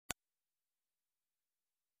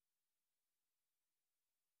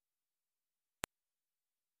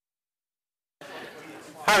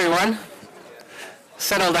Hi everyone.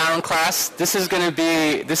 Settle down, class. This is going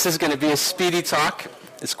to be a speedy talk.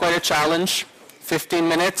 It's quite a challenge. 15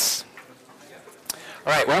 minutes.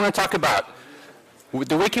 All right, what I'm going to talk about: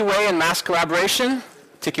 the Wiki way and mass collaboration,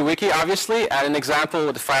 TikiWiki obviously, and an example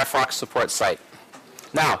with the Firefox support site.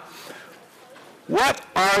 Now, what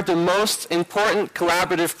are the most important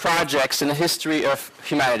collaborative projects in the history of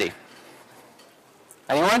humanity?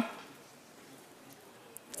 Anyone?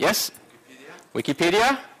 Yes?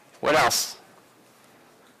 Wikipedia? What else?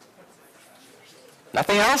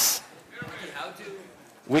 Nothing else?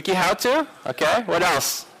 Wiki how to? Okay, what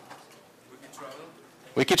else?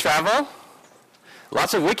 Wiki travel?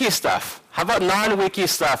 Lots of wiki stuff. How about non-wiki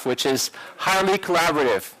stuff, which is highly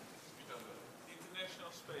collaborative?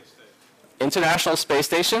 International Space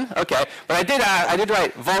Station? Okay, but I did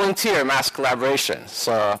write volunteer mass collaboration.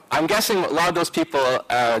 So I'm guessing a lot of those people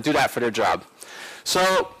do that for their job.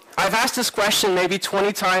 So I've asked this question maybe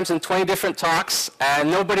 20 times in 20 different talks,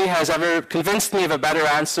 and nobody has ever convinced me of a better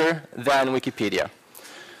answer than Wikipedia.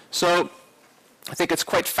 So I think it's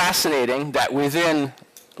quite fascinating that within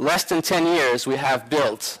less than 10 years we have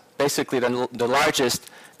built basically the largest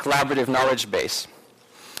collaborative knowledge base.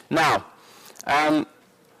 Now,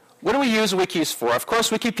 what do we use wikis for? Of course,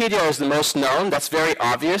 Wikipedia is the most known. That's very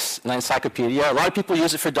obvious, an encyclopedia. A lot of people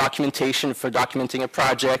use it for documentation, for documenting a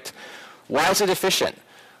project. Why is it efficient?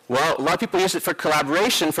 Well, a lot of people use it for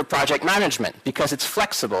collaboration, for project management, because it's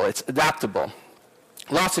flexible, it's adaptable.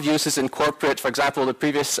 Lots of uses in corporate. For example, the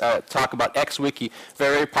previous talk about XWiki,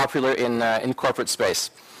 very popular in corporate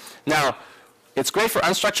space. Now, it's great for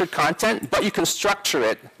unstructured content, but you can structure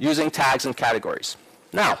it using tags and categories.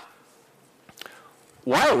 Now,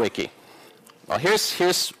 why a wiki? Well,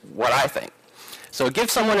 here's what I think. So give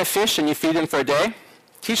someone a fish and you feed them for a day.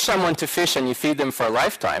 Teach someone to fish and you feed them for a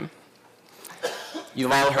lifetime.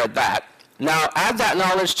 You've all heard that. Now add that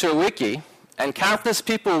knowledge to a wiki, and countless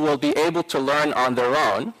people will be able to learn on their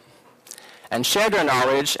own and share their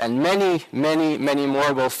knowledge, and many, many, many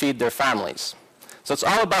more will feed their families. So it's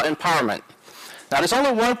all about empowerment. Now there's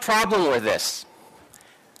only one problem with this.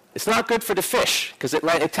 It's not good for the fish, because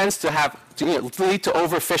it tends to lead to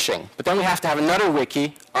overfishing. But then we have to have another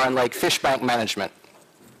wiki on like fish bank management.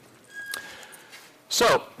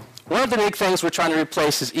 So one of the big things we're trying to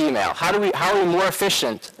replace is email. How are we more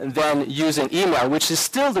efficient than using email, which is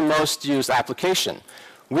still the most used application?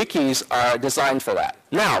 Wikis are designed for that.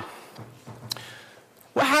 Now,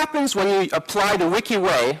 what happens when you apply the wiki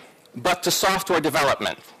way, but to software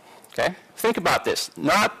development? Okay? Think about this.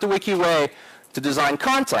 Not the wiki way to design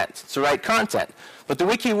content, to write content, but the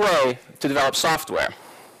wiki way to develop software.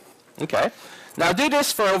 Okay? Now do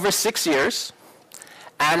this for over 6 years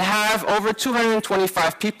and have over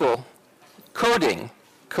 225 people coding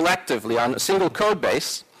collectively on a single code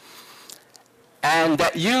base, and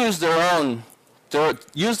that use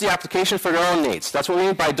the application for their own needs. That's what we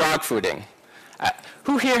mean by dog fooding.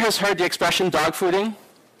 Who here has heard the expression dog fooding?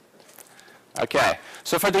 Okay,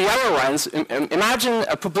 so for the yellow ones, imagine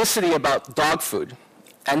a publicity about dog food,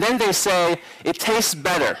 and then they say, it tastes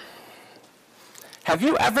better. Have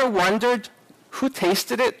you ever wondered who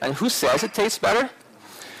tasted it and who says it tastes better?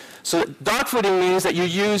 So dog fooding means that you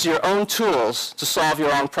use your own tools to solve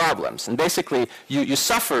your own problems, and basically you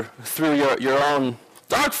suffer through your own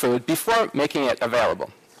dog food before making it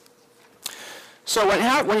available. So what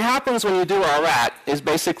happens when you do all that is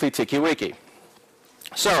basically TikiWiki.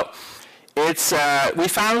 So we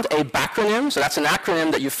found a backronym, so that's an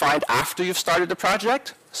acronym that you find after you've started the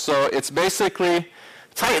project. So it's basically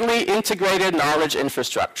tightly integrated knowledge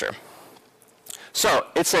infrastructure. So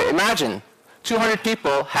imagine 200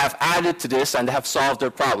 people have added to this and have solved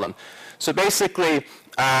their problem. So basically,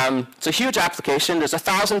 it's a huge application. There's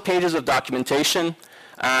 1,000 pages of documentation,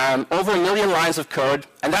 over 1 million lines of code,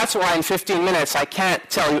 and that's why in 15 minutes I can't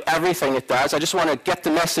tell you everything it does. I just want to get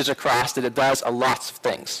the message across that it does lots of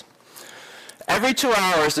things. Every 2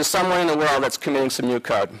 hours, there's someone in the world that's committing some new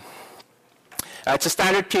code. It's a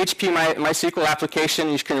standard PHP MySQL application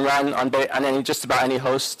you can run on just about any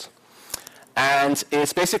host. And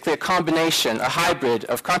it's basically a combination, a hybrid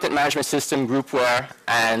of content management system, groupware,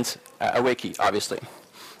 and a wiki, obviously.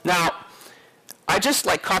 Now, I just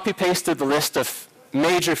copy-pasted the list of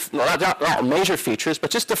not major features,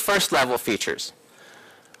 but just the first level features.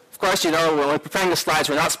 Of course, when we're preparing the slides,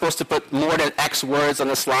 we're not supposed to put more than X words on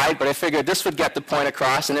the slide, but I figured this would get the point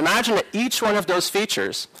across. And imagine that each one of those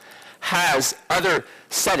features has other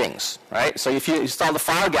settings, right? So if you install the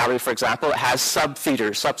file gallery, for example, it has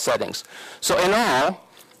sub-features, sub-settings. So in all,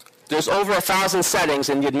 there's over 1,000 settings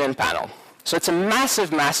in the admin panel. So it's a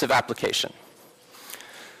massive, massive application.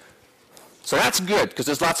 So that's good, because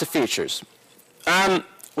there's lots of features.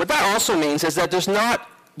 what that also means is that there's not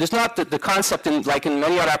the concept like in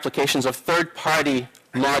many other applications of third-party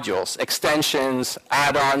modules, extensions,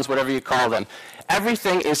 add-ons, whatever you call them.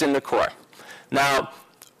 Everything is in the core. Now,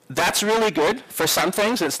 that's really good for some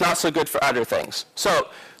things, and it's not so good for other things. So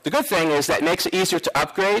the good thing is that it makes it easier to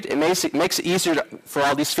upgrade. It makes it easier for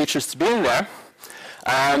all these features to be in there.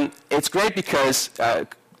 It's great because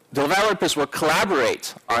developers will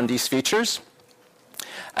collaborate on these features.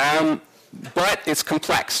 But it's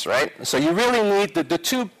complex, right? So you really need the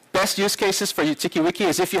two best use cases for your TikiWiki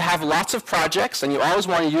is if you have lots of projects and you always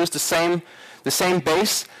want to use the same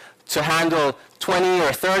base to handle 20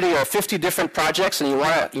 or 30 or 50 different projects and you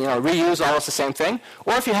want to reuse almost the same thing.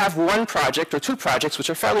 Or if you have one project or two projects which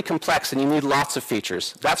are fairly complex and you need lots of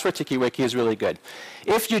features. That's where TikiWiki is really good.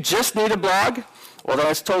 If you just need a blog, well then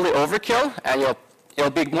it's totally overkill and it'll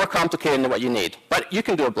be more complicated than what you need. But you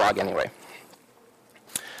can do a blog anyway.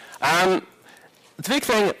 The big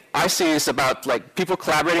thing I see is about like people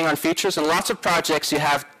collaborating on features. In lots of projects, you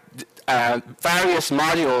have various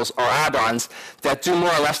modules or add-ons that do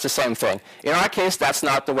more or less the same thing. In our case, that's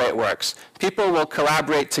not the way it works. People will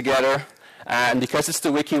collaborate together, and because it's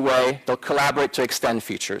the wiki way, they'll collaborate to extend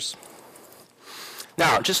features.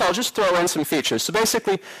 Now, I'll just throw in some features. So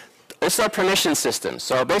basically, it's our permission system.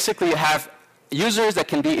 So basically, you have users that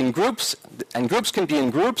can be in groups, and groups can be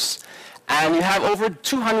in groups. And you have over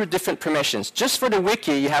 200 different permissions. Just for the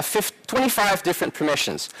wiki, you have 25 different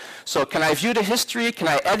permissions. So can I view the history? Can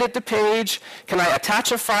I edit the page? Can I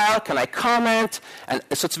attach a file? Can I comment? And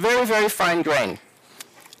so it's very, very fine-grained.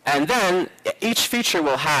 And then each feature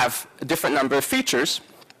will have a different number of features.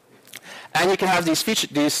 And you can have these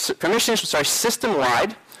permissions which are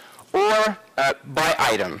system-wide or by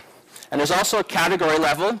item. And there's also a category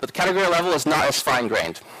level, but the category level is not as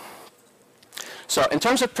fine-grained. So in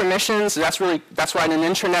terms of permissions, that's why in an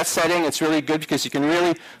intranet setting, it's really good because you can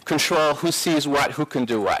really control who sees what, who can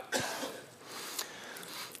do what.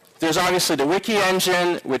 There's obviously the wiki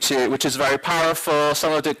engine, which is very powerful.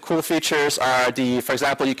 Some of the cool features are for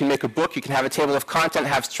example, you can make a book, you can have a table of content,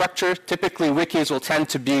 have structure. Typically, wikis will tend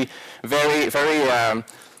to be very, very,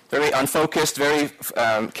 very unfocused, very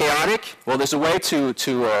chaotic. Well, there's a way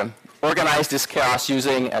to organize this chaos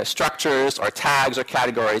using structures or tags or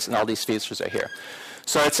categories, and all these features are here.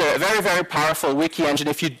 So it's a very, very powerful wiki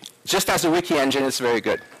engine. Just as a wiki engine, it's very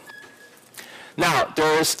good. Now,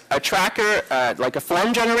 there's a tracker, like a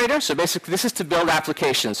form generator. So basically, this is to build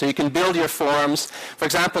applications. So you can build your forms. For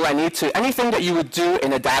example, anything that you would do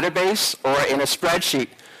in a database or in a spreadsheet,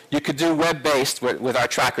 you could do web-based with our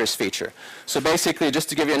trackers feature. So basically, just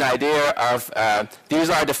to give you an idea of, these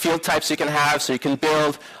are the field types you can have. So you can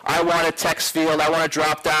build, I want a text field, I want a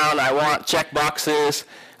drop-down, I want checkboxes,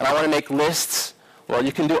 and I want to make lists. Well,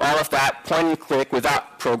 you can do all of that point and click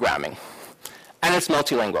without programming. And it's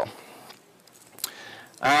multilingual.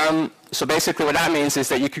 So basically, what that means is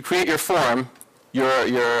that you could create your form,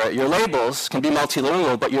 your labels can be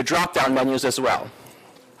multilingual, but your drop-down menus as well.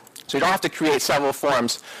 So you don't have to create several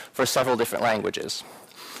forms for several different languages.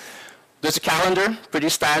 There's a calendar, pretty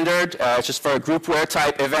standard. It's just for a groupware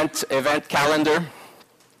type event calendar.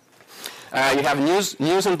 You have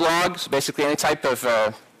news and blogs, basically any type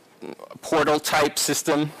of portal type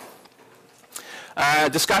system.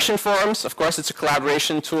 Discussion forums, of course, it's a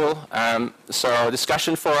collaboration tool. So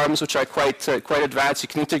discussion forums, which are quite advanced, you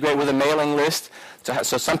can integrate with a mailing list.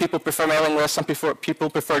 So some people prefer mailing lists, some people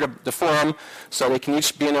prefer the forum, so they can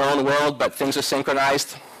each be in their own world, but things are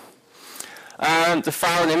synchronized. The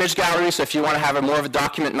file and image gallery, so if you want to have more of a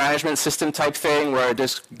document management system type thing where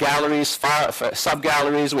there's galleries,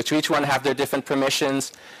 sub-galleries, which each one have their different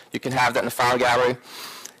permissions, you can have that in the file gallery.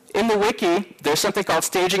 In the wiki, there's something called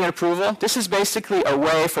staging and approval. This is basically a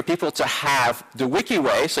way for people to have the wiki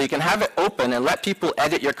way, so you can have it open and let people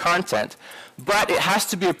edit your content, but it has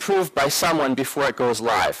to be approved by someone before it goes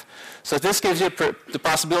live. So this gives you the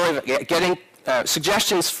possibility of getting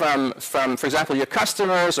suggestions from, for example, your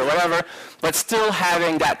customers or whatever, but still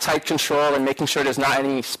having that tight control and making sure there's not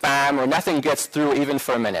any spam or nothing gets through even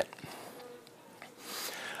for a minute.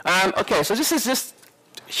 Okay, so this is just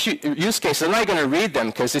use cases. I'm not going to read them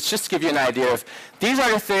because it's just to give you an idea of these are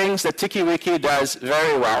the things that TikiWiki does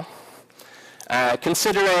very well.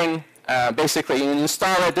 Considering basically you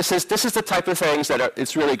install it, this is the type of things that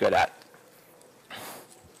it's really good at.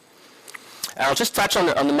 I'll just touch on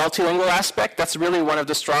the multilingual aspect. That's really one of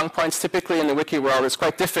the strong points. Typically in the wiki world, it's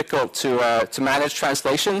quite difficult to manage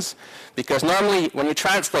translations because normally when you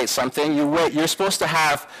translate something, you're supposed to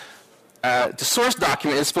have the source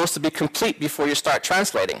document is supposed to be complete before you start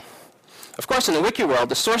translating. Of course, in the wiki world,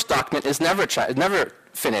 the source document is never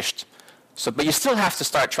finished But you still have to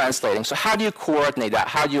start translating. So how do you coordinate that?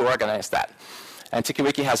 How do you organize that? And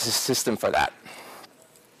TikiWiki has a system for that.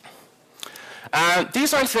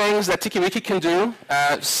 These are things that TikiWiki can do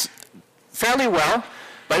fairly well,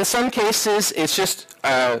 but in some cases it's just,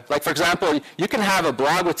 like for example, you can have a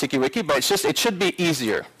blog with TikiWiki, but it should be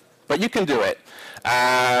easier. But you can do it.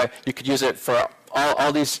 You could use it for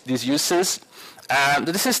all these uses.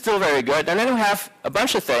 This is still very good. And then we have a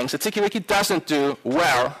bunch of things that TikiWiki doesn't do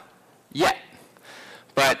well yet.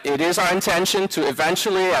 But it is our intention to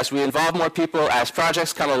eventually, as we involve more people, as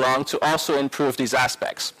projects come along, to also improve these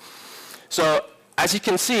aspects. So as you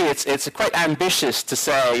can see, it's quite ambitious to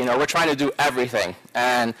say, you know, we're trying to do everything.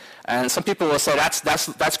 And some people will say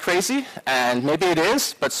that's crazy, and maybe it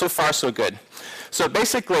is, but so far so good. So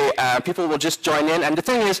basically, people will just join in. And the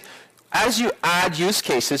thing is, as you add use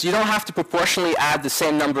cases, you don't have to proportionally add the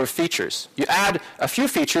same number of features. You add a few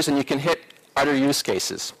features, and you can hit other use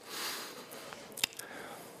cases.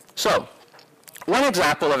 So one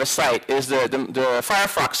example of a site is the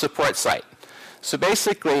Firefox support site. So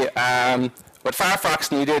basically, what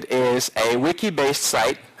Firefox needed is a wiki-based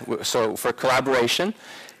site, so for collaboration.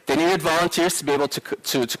 They needed volunteers to be able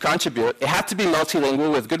to contribute. It had to be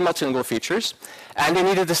multilingual with good multilingual features. And they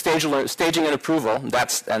needed the staging and approval.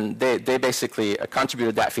 And they basically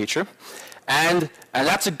contributed that feature. And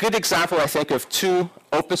that's a good example, I think, of two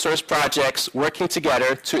open source projects working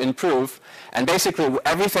together to improve. And basically,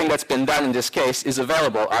 everything that's been done in this case is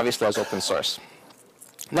available, obviously, as open source.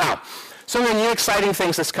 Now, some of the new exciting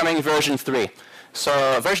things that's coming in version 3.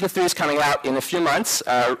 So version 3 is coming out in a few months.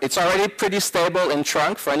 It's already pretty stable in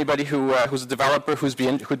Trunk for anybody who's a developer who'd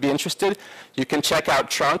be interested. You can check out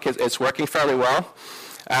Trunk. It's working fairly well.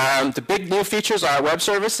 The big new features are web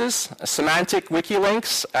services, semantic wiki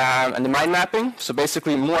links, and the mind mapping. So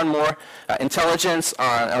basically more and more intelligence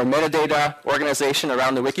or metadata organization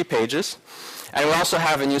around the wiki pages. And we also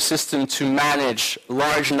have a new system to manage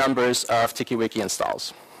large numbers of TikiWiki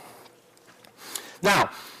installs.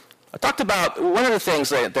 Now, I talked about one of the things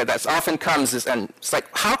that often comes is, and it's like,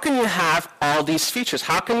 how can you have all these features?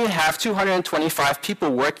 How can you have 225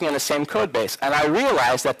 people working on the same code base? And I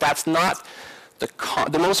realized that that's not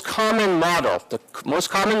the most common model. The most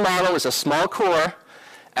common model is a small core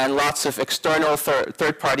and lots of external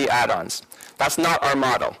third-party add-ons. That's not our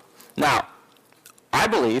model. Now, I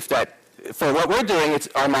believe that for what we're doing,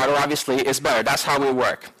 our model obviously is better. That's how we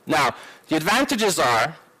work. Now, the advantages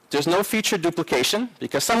are there's no feature duplication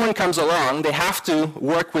because someone comes along, they have to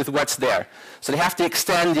work with what's there. So they have to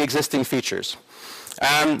extend the existing features.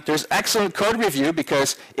 There's excellent code review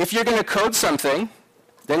because if you're going to code something,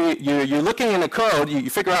 then you're looking in the code, you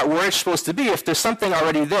figure out where it's supposed to be. If there's something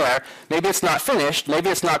already there, maybe it's not finished, maybe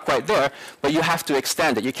it's not quite there, but you have to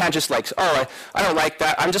extend it. You can't just like, oh, I don't like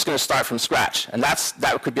that, I'm just going to start from scratch. And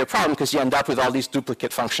that could be a problem because you end up with all these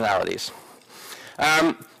duplicate functionalities.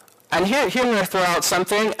 And here I'm going to throw out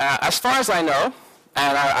something. As far as I know,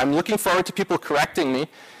 and I'm looking forward to people correcting me,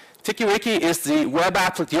 TikiWiki is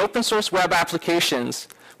the open source web application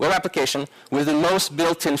with the most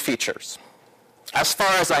built-in features. As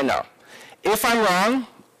far as I know. If I'm wrong,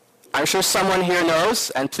 I'm sure someone here knows,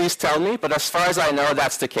 and please tell me, but as far as I know,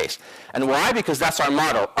 that's the case. And why? Because that's our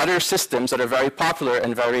model. Other systems that are very popular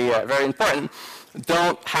and very important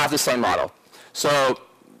don't have the same model. So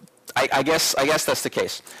I guess that's the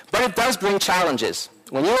case. But it does bring challenges.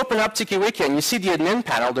 When you open up TikiWiki and you see the admin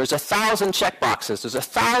panel, there's 1,000 checkboxes. There's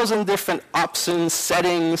 1,000 different options,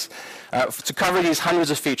 settings to cover these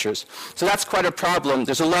hundreds of features. So that's quite a problem.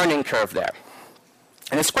 There's a learning curve there.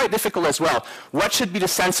 And it's quite difficult as well. What should be the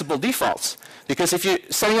sensible defaults? Because if you're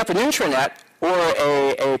setting up an intranet or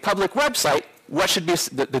a public website, what should be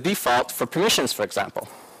the default for permissions, for example?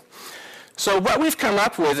 So what we've come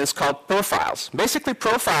up with is called profiles. Basically,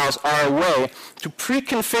 profiles are a way to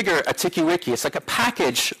pre-configure a TikiWiki. It's like a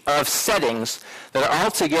package of settings that are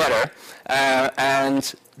all together.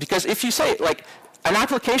 And because if you say, like, an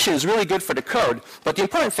application is really good for the code, but the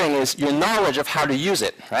important thing is your knowledge of how to use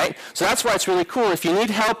it, right? So that's why it's really cool. If you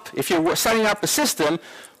need help, if you're setting up a system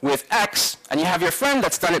with X and you have your friend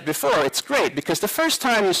that's done it before, it's great because the first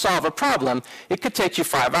time you solve a problem, it could take you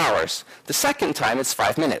 5 hours. The second time, it's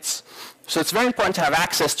 5 minutes. So it's very important to have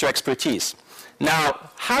access to expertise.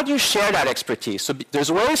 Now, how do you share that expertise? So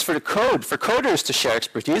there's ways for coders to share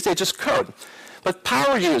expertise. They just code. But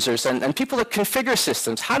power users and people that configure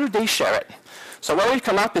systems, how do they share it? So what we've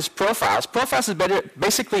come up is profiles. Profiles is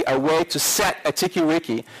basically a way to set a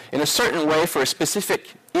TikiWiki in a certain way for a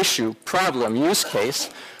specific issue, problem, use case,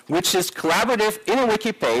 which is collaborative in a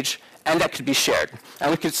wiki page, and that could be shared. And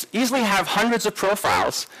we could easily have hundreds of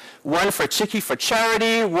profiles, one for Tiki for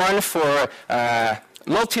charity, one for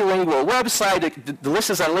multilingual website. The list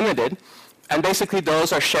is unlimited, and basically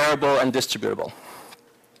those are shareable and distributable.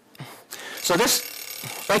 So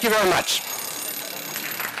thank you very much.